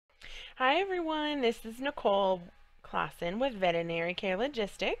Hi everyone, this is Nicole Clausen with Veterinary Care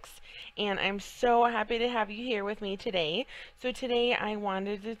Logistics, and I'm so happy to have you here with me today. So today I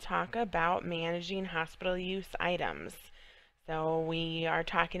wanted to talk about managing hospital use items. So we are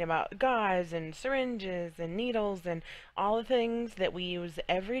talking about gauze and syringes and needles and all the things that we use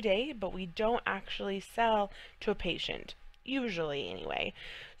every day, but we don't actually sell to a patient, usually anyway.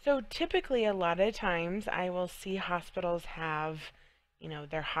 So typically a lot of times I will see hospitals have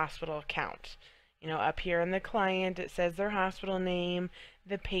their hospital account. Up here in the client, it says their hospital name,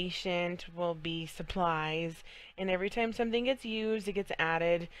 the patient will be supplies, and every time something gets used, it gets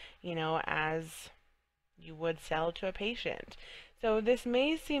added, as you would sell to a patient. So this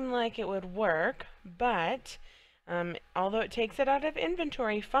may seem like it would work, but although it takes it out of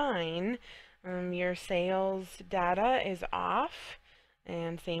inventory fine, your sales data is off,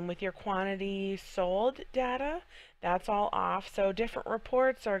 and same with your quantity sold data. That's all off, so different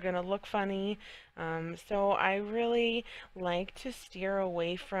reports are going to look funny. So I really like to steer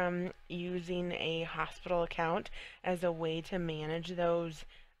away from using a hospital account as a way to manage those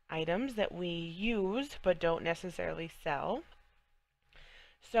items that we use but don't necessarily sell.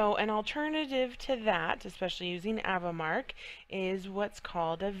 So an alternative to that, especially using AviMark, is what's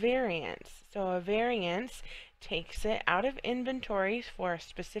called a variance. So a variance takes it out of inventory for a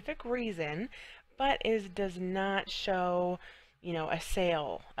specific reason, but does not show, a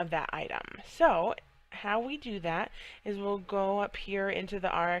sale of that item. So how we do that is we'll go up here into the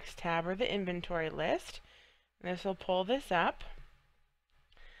RX tab or the inventory list. This will pull this up.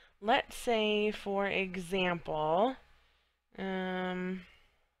 Let's say, for example,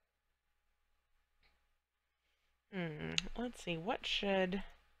 let's see,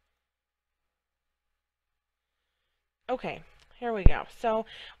 okay, here we go. So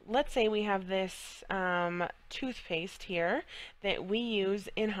let's say we have this toothpaste here that we use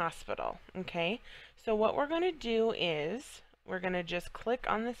in hospital, okay? So what we're going to do is we're going to just click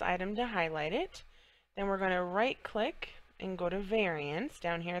on this item to highlight it. Then we're going to right click and go to variance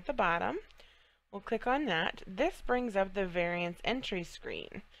down here at the bottom. We'll click on that. This brings up the variance entry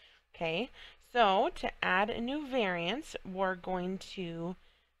screen. Okay, so to add a new variance, we're going to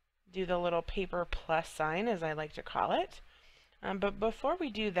do the little paper plus sign, as I like to call it. But before we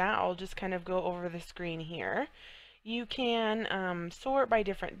do that, I'll just kind of go over the screen here. You can sort by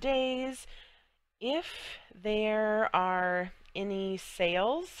different days. If there are any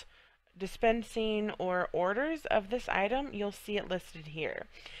sales, dispensing, or orders of this item, you'll see it listed here.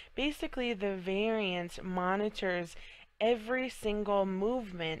 Basically, the variance monitors every single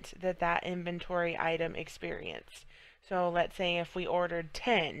movement that that inventory item experienced. So let's say if we ordered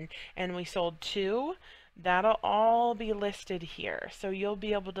 10 and we sold 2, that'll all be listed here. So you'll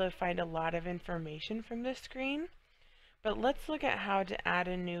be able to find a lot of information from this screen. But let's look at how to add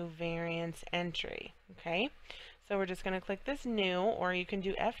a new variance entry, okay? So we're just going to click this new, or you can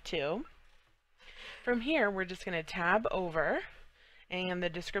do F2. From here, we're just going to tab over, and the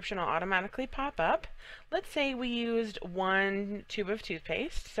description will automatically pop up. Let's say we used 1 tube of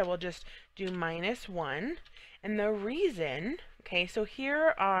toothpaste, so we'll just do -1. And the reason, okay, so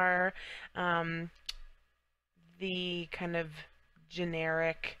here are the kind of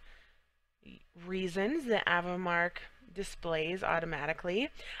generic reasons that AviMark displays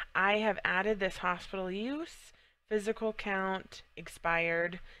automatically. I have added this hospital use, physical count,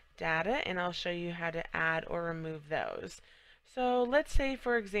 expired data, and I'll show you how to add or remove those. So let's say,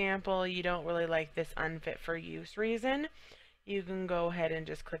 for example, you don't really like this unfit for use reason. You can go ahead and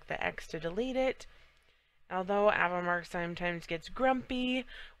just click the X to delete it. Although AviMark sometimes gets grumpy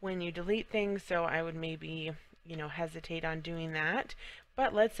when you delete things, so I would maybe, hesitate on doing that.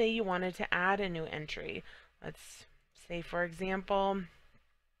 But let's say you wanted to add a new entry. Let's say, for example,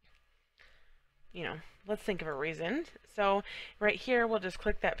 let's think of a reason. So right here, we'll just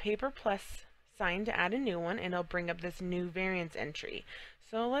click that paper plus sign to add a new one, and it'll bring up this new variance entry.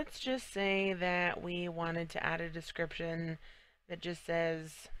 So let's just say that we wanted to add a description that just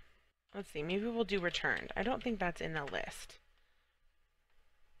says, let's see, maybe we'll do returned. I don't think that's in the list.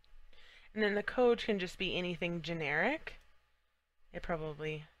 And then the code can just be anything generic. It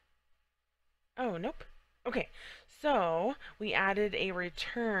probably, oh, nope. Okay, so we added a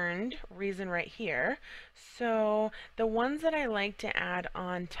returned reason right here. So the ones that I like to add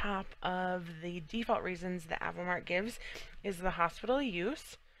on top of the default reasons that AviMark gives is the hospital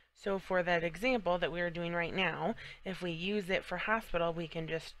use. So for that example that we are doing right now, if we use it for hospital, we can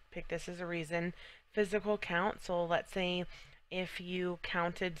just pick this as a reason. Physical count, so let's say if you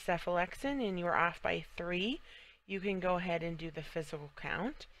counted cephalexin and you were off by 3, you can go ahead and do the physical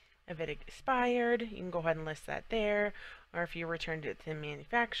count. If it expired, you can go ahead and list that there. or if you returned it to the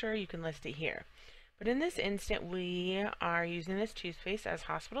manufacturer, you can list it here. But in this instant, we are using this toothpaste as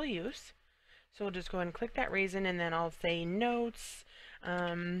hospital use. So we'll just go ahead and click that reason, and then I'll say notes.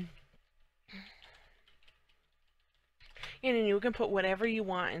 And then you can put whatever you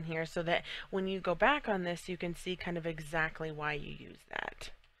want in here so that when you go back on this, you can see kind of exactly why you use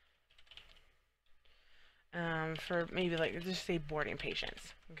that. For maybe like just say boarding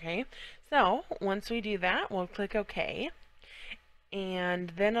patients. Okay, so once we do that, we'll click OK,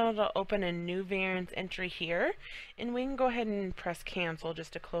 and then it'll open a new variance entry here, and we can go ahead and press cancel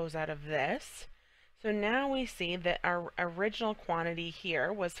just to close out of this. So now we see that our original quantity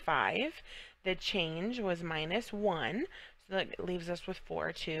here was 5, the change was -1, so that leaves us with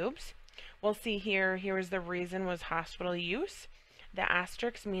 4 tubes. We'll see here is the reason was hospital use. The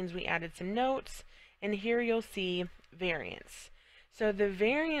asterisk means we added some notes, and here you'll see variance. So the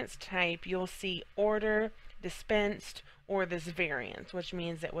variance type, you'll see order, dispensed, or this variance, which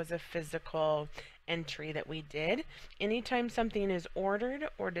means it was a physical entry that we did. Anytime something is ordered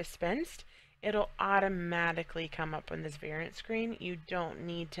or dispensed, it'll automatically come up on this variance screen. You don't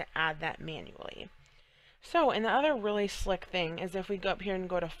need to add that manually. So, and the other really slick thing is if we go up here and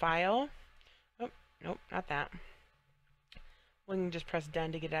go to File, oh, nope, not that. We can just press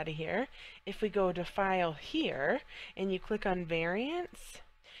done to get out of here. If we go to File here and you click on Variance,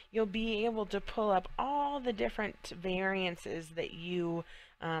 you'll be able to pull up all the different variances that you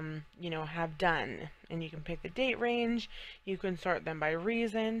have done. And you can pick the date range, you can sort them by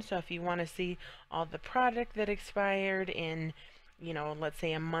reason. So if you want to see all the product that expired in, let's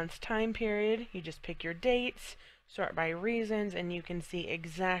say a month's time period, you just pick your dates, sort by reasons, and you can see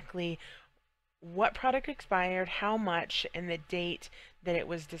exactly what product expired, how much, and the date that it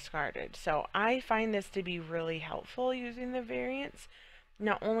was discarded. So I find this to be really helpful using the variance,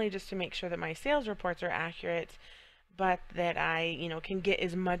 not only just to make sure that my sales reports are accurate, but that I, can get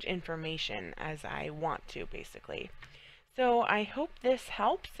as much information as I want to, basically. So I hope this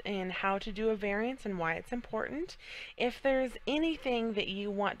helps in how to do a variance and why it's important. If there's anything that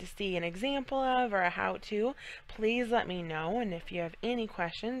you want to see an example of or a how-to, please let me know. And if you have any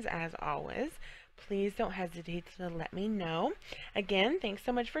questions, as always, please don't hesitate to let me know. Again, thanks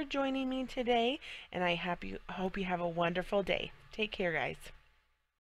so much for joining me today, and I hope you have a wonderful day. Take care, guys.